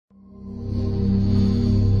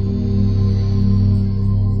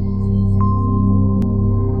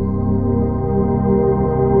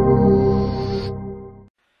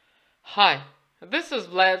Hi, this is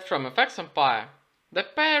Vlad from FX Empire. The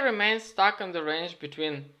pair remains stuck in the range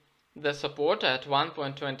between the support at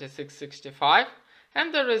 1.2665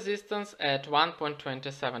 and the resistance at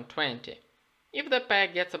 1.2720. If the pair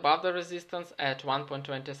gets above the resistance at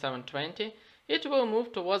 1.2720, it will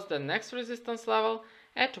move towards the next resistance level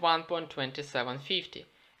at 1.2750.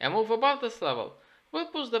 A move above this level will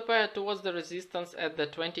push the pair towards the resistance at the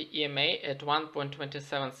 20 EMA at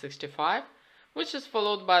 1.2765, which is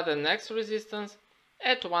followed by the next resistance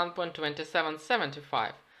at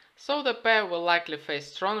 1.2775, so the pair will likely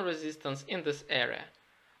face strong resistance in this area.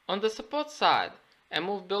 On the support side, a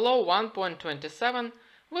move below 1.27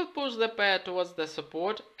 will push the pair towards the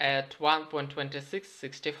support at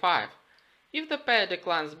 1.2665. If the pair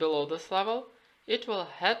declines below this level, it will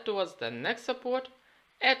head towards the next support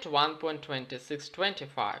at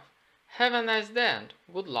 1.2625. Have a nice day and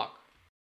good luck!